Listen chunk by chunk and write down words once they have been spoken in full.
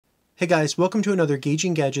Hey guys, welcome to another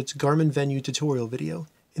Gauging Gadgets Garmin Venu tutorial video.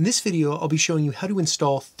 In this video, I'll be showing you how to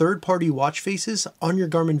install third-party watch faces on your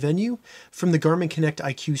Garmin Venu from the Garmin Connect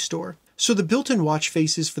IQ store. So the built-in watch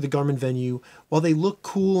faces for the Garmin Venu, while they look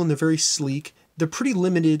cool and they're very sleek, they're pretty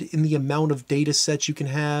limited in the amount of data sets you can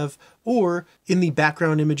have or in the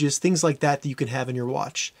background images, things like that you can have in your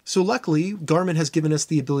watch. So luckily, Garmin has given us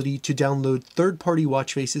the ability to download third-party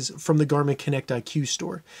watch faces from the Garmin Connect IQ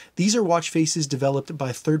store. These are watch faces developed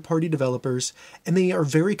by third-party developers, and they are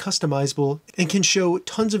very customizable and can show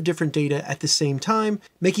tons of different data at the same time,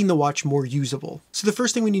 making the watch more usable. So the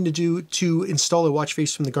first thing we need to do to install a watch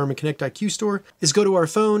face from the Garmin Connect IQ store is go to our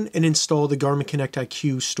phone and install the Garmin Connect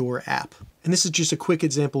IQ store app. And this is just a quick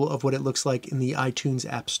example of what it looks like in the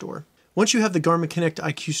iTunes App Store. Once you have the Garmin Connect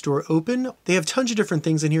IQ store open, they have tons of different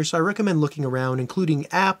things in here, so I recommend looking around, including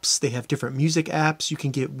apps. They have different music apps. You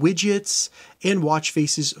can get widgets and watch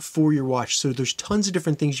faces for your watch. So there's tons of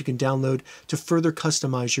different things you can download to further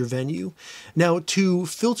customize your Venu. Now, to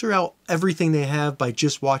filter out everything they have by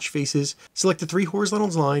just watch faces, select the three horizontal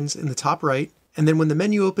lines in the top right, and then when the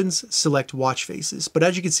menu opens, select watch faces. But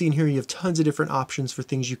as you can see in here, you have tons of different options for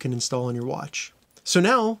things you can install on your watch. So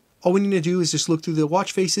now, all we need to do is just look through the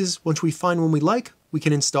watch faces. Once we find one we like, we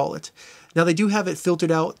can install it. Now they do have it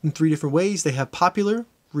filtered out in three different ways. They have popular,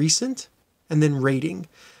 recent, and then rating.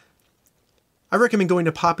 I recommend going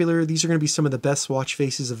to popular. These are going to be some of the best watch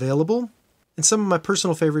faces available. And some of my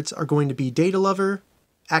personal favorites are going to be Data Lover,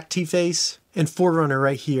 Actiface, and Forerunner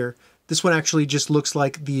right here. This one actually just looks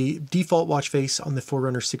like the default watch face on the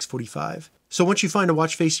Forerunner 645. So once you find a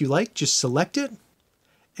watch face you like, just select it.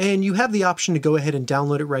 And you have the option to go ahead and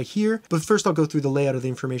download it right here. But first I'll go through the layout of the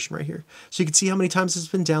information right here. So you can see how many times it's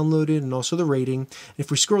been downloaded and also the rating. And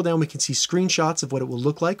if we scroll down, we can see screenshots of what it will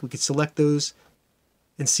look like. We could select those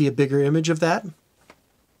and see a bigger image of that.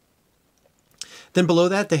 Then below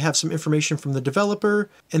that, they have some information from the developer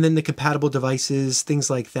and then the compatible devices, things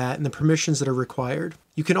like that, and the permissions that are required.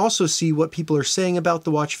 You can also see what people are saying about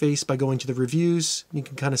the watch face by going to the reviews. You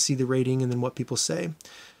can kind of see the rating and then what people say.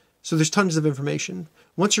 So there's tons of information.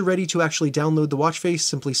 Once you're ready to actually download the watch face,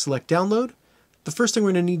 simply select download. The first thing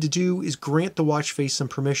we're going to need to do is grant the watch face some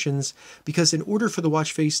permissions, because in order for the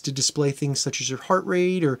watch face to display things such as your heart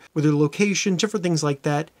rate or their location, different things like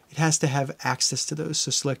that, it has to have access to those.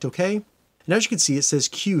 So select OK. And as you can see, it says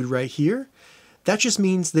queued right here. That just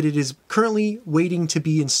means that it is currently waiting to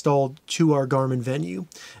be installed to our Garmin Venu.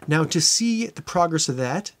 Now to see the progress of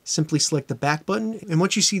that, simply select the back button. And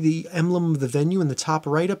once you see the emblem of the Venu in the top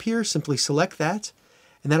right up here, simply select that.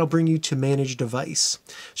 And that'll bring you to Manage Device.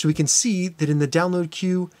 So we can see that in the download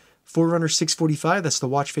queue, Forerunner 645, that's the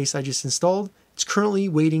watch face I just installed, it's currently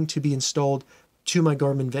waiting to be installed to my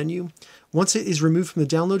Garmin Venu. Once it is removed from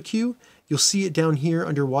the download queue, you'll see it down here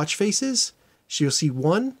under watch faces. So you'll see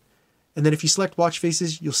one, and then if you select watch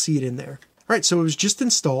faces, you'll see it in there. All right, so it was just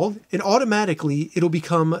installed, and automatically it'll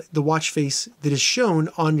become the watch face that is shown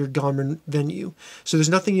on your Garmin Venu. So there's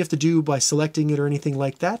nothing you have to do by selecting it or anything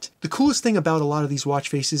like that. The coolest thing about a lot of these watch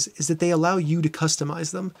faces is that they allow you to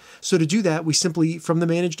customize them. So to do that, we simply, from the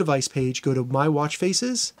Manage Device page, go to My Watch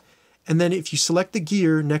Faces, and then if you select the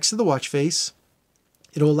gear next to the watch face,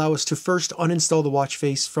 it'll allow us to first uninstall the watch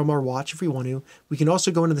face from our watch if we want to. We can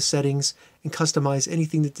also go into the settings and customize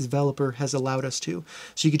anything that the developer has allowed us to.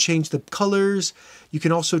 So you can change the colors. You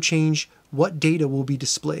can also change what data will be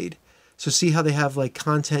displayed. So see how they have like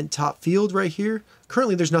content top field right here?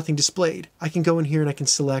 Currently there's nothing displayed. I can go in here and I can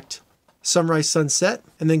select sunrise, sunset,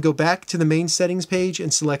 and then go back to the main settings page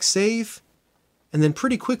and select save. And then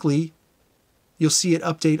pretty quickly, you'll see it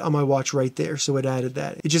update on my watch right there. So it added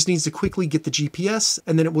that. It just needs to quickly get the GPS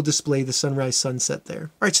and then it will display the sunrise sunset there.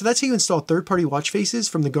 All right, so that's how you install third-party watch faces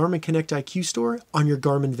from the Garmin Connect IQ store on your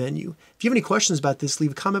Garmin Venu. If you have any questions about this, leave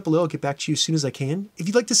a comment below. I'll get back to you as soon as I can. If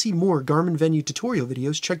you'd like to see more Garmin Venu tutorial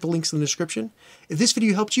videos, check the links in the description. If this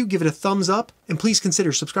video helped you, give it a thumbs up and please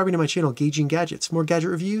consider subscribing to my channel, Gauging Gadgets, more gadget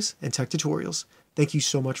reviews and tech tutorials. Thank you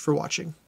so much for watching.